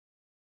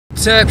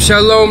Hotep,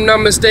 Shalom,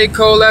 Namaste,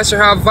 Coalescer,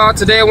 Hava.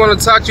 Today I want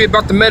to talk to you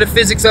about the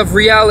metaphysics of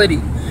reality.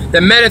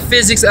 The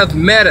metaphysics of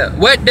meta.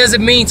 What does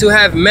it mean to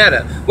have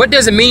meta? What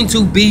does it mean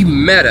to be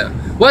meta?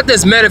 What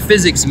does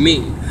metaphysics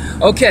mean?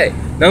 Okay,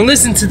 now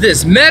listen to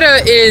this.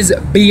 Meta is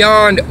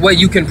beyond what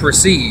you can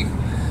perceive.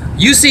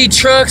 You see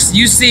trucks,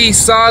 you see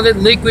solid,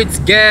 liquids,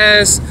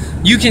 gas,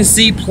 you can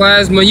see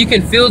plasma, you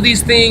can feel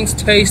these things,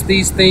 taste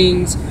these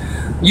things,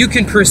 you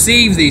can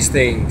perceive these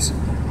things.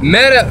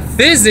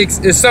 Metaphysics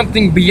is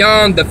something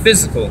beyond the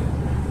physical.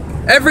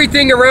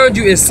 Everything around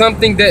you is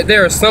something that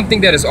there is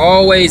something that is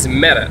always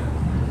meta.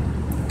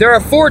 There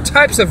are 4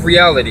 types of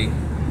reality: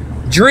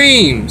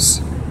 dreams,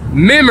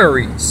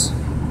 memories,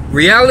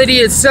 reality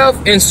itself,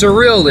 and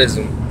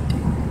surrealism.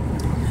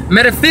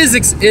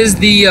 Metaphysics is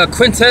the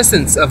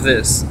quintessence of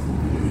this.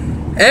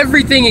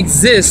 Everything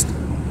exists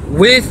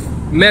with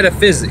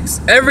metaphysics.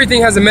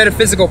 Everything has a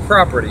metaphysical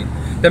property.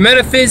 The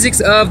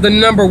metaphysics of the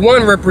number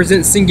 1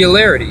 represents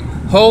singularity,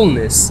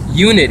 wholeness,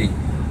 unity.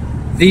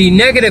 The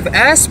negative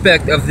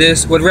aspect of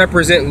this would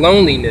represent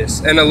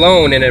loneliness and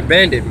alone and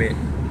abandonment.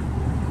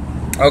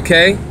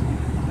 Okay?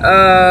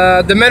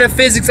 The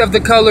metaphysics of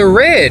the color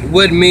red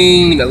would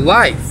mean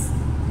life,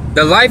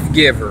 the life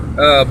giver,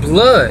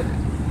 blood.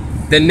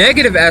 The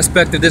negative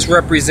aspect of this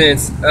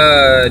represents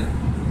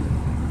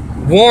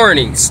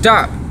warning,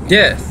 stop,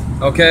 death.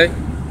 Okay?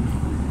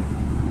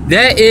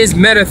 That is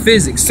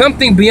metaphysics,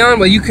 something beyond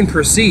what you can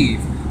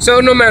perceive. So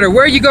no matter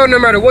where you go, no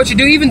matter what you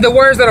do, even the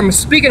words that I'm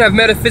speaking have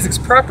metaphysics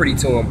property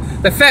to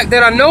them. The fact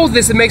that I know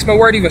this, it makes my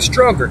word even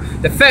stronger.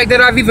 The fact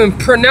that I've even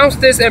pronounced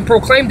this and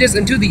proclaimed this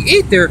into the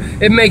ether,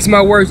 it makes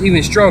my words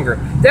even stronger.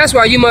 That's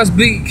why you must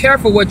be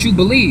careful what you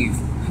believe.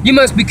 You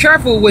must be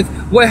careful with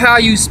how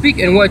you speak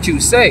and what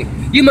you say.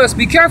 You must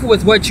be careful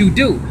with what you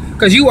do,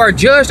 because you are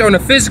judged on a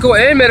physical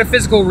and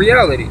metaphysical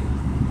reality.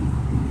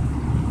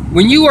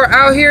 When you are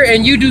out here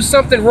and you do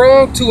something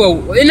wrong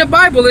in the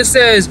Bible it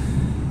says,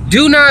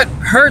 do not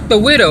hurt the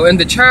widow and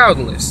the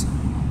childless.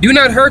 Do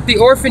not hurt the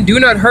orphan, do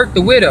not hurt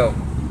the widow.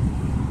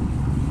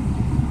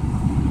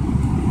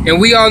 And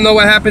we all know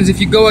what happens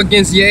if you go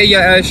against Yah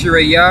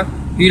Asherah.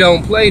 You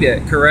don't play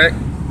that, correct?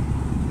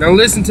 Now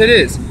listen to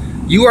this.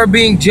 You are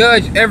being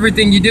judged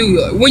everything you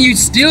do. When you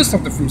steal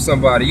something from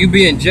somebody, you're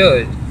being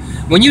judged.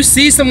 When you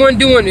see someone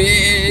doing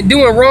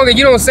wrong and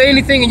you don't say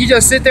anything and you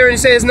just sit there and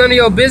say it's none of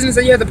your business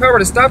and you have the power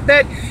to stop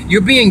that,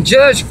 you're being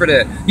judged for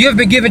that. You have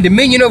been given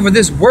dominion over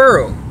this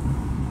world.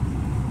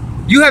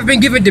 You have been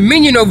given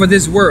dominion over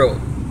this world.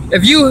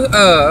 If you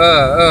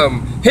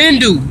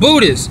Hindu,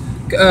 Buddhist,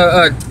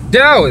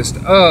 Taoist,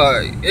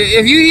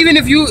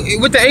 if you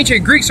with the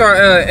ancient Greeks are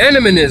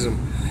animism,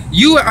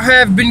 you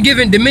have been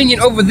given dominion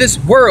over this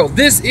world.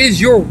 This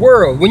is your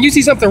world. When you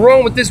see something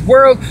wrong with this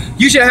world,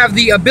 you should have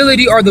the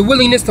ability or the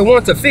willingness to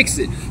want to fix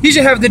it. You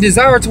should have the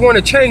desire to want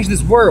to change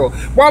this world.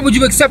 Why would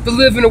you accept to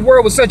live in a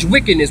world with such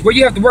wickedness, where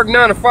you have to work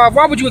 9 to 5?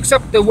 Why would you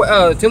accept to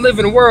live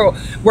in a world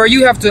where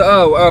you have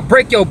to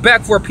break your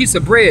back for a piece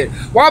of bread?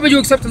 Why would you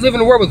accept to live in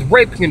a world with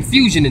rape,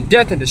 confusion, and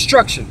death and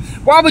destruction?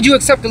 Why would you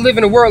accept to live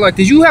in a world like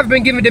this? You have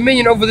been given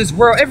dominion over this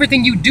world.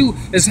 Everything you do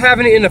is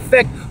having an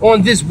effect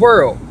on this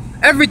world.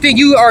 Everything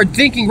you are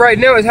thinking right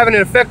now is having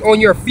an effect on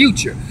your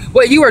future.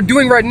 What you are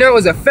doing right now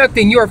is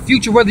affecting your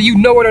future, whether you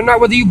know it or not,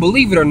 whether you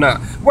believe it or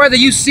not. Whether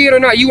you see it or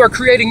not, you are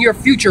creating your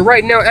future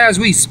right now as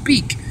we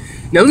speak.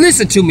 Now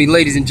listen to me,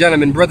 ladies and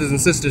gentlemen, brothers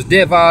and sisters,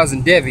 devas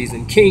and devis,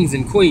 and kings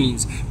and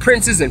queens,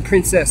 princes and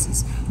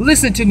princesses.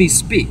 Listen to me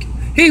speak.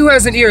 He who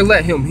has an ear,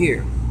 let him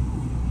hear.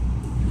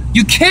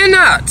 You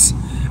cannot,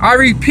 I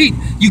repeat,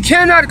 you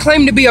cannot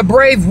claim to be a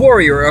brave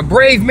warrior, a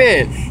brave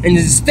man,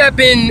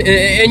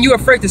 and you're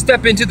afraid to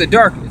step into the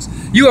darkness.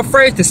 You're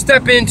afraid to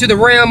step into the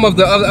realm of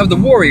the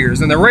warriors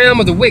and the realm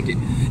of the wicked.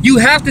 You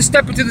have to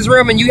step into this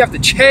realm and you have to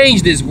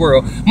change this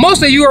world.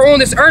 Most of you are on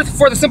this earth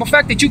for the simple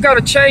fact that you got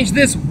to change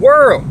this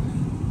world.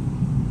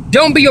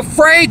 Don't be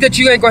afraid that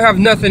you ain't gonna have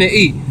nothing to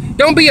eat.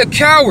 Don't be a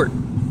coward.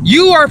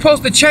 You are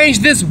supposed to change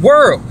this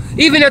world.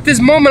 Even at this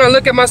moment, I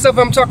look at myself,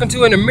 I'm talking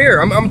to in the mirror.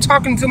 I'm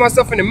talking to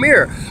myself in the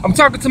mirror. I'm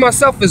talking to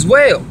myself as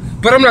well.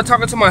 But I'm not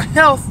talking to my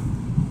health.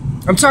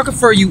 I'm talking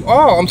for you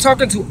all. I'm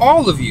talking to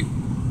all of you.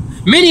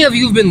 Many of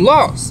you have been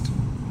lost.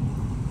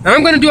 And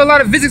I'm going to do a lot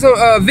of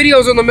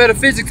videos on the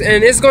metaphysics,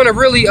 and it's going to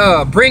really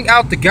bring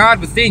out the God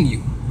within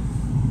you.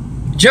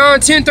 John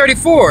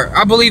 10:34,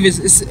 I believe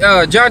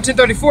John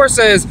 10:34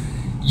 says,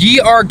 ye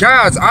are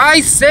gods.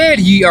 I said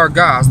ye are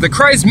gods. The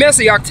Christ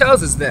Messiah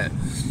tells us that.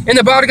 In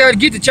the Bhagavad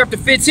Gita, chapter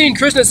 15,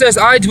 Krishna says,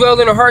 I dwell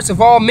in the hearts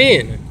of all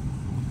men.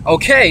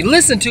 Okay,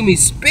 listen to me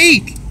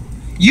speak.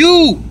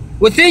 You,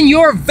 within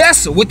your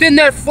vessel, within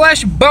that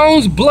flesh,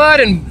 bones,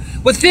 blood, and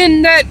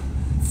within that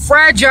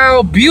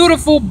fragile,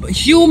 beautiful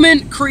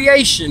human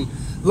creation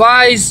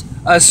lies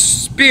a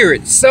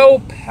spirit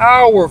so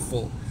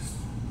powerful.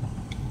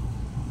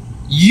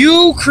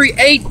 You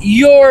create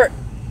your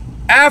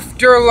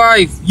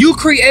afterlife. You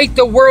create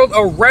the world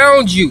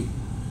around you.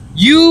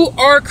 You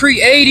are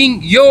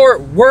creating your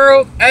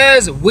world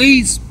as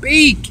we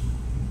speak.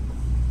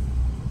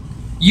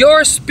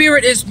 Your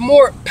spirit is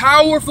more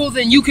powerful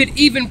than you could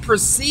even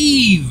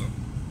perceive.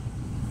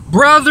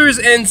 Brothers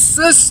and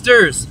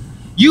sisters,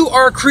 you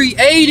are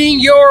creating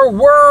your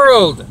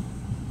world.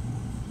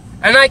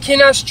 And I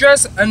cannot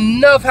stress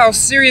enough how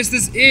serious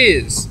this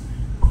is.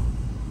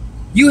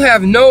 You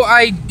have no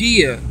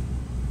idea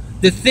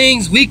the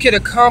things we could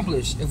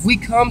accomplish if we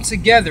come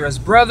together as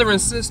brother and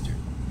sister.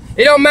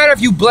 It don't matter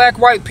if you black,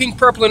 white, pink,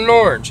 purple, and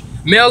orange,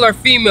 male or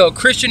female,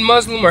 Christian,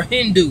 Muslim, or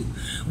Hindu.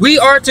 We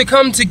are to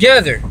come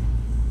together.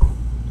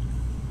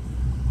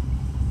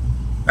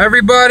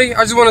 Everybody,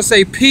 I just want to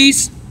say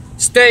peace,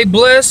 stay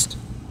blessed,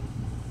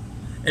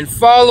 and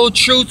follow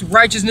truth,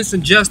 righteousness,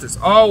 and justice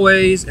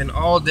always and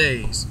all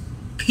days.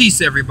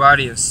 Peace,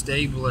 everybody, and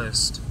stay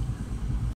blessed.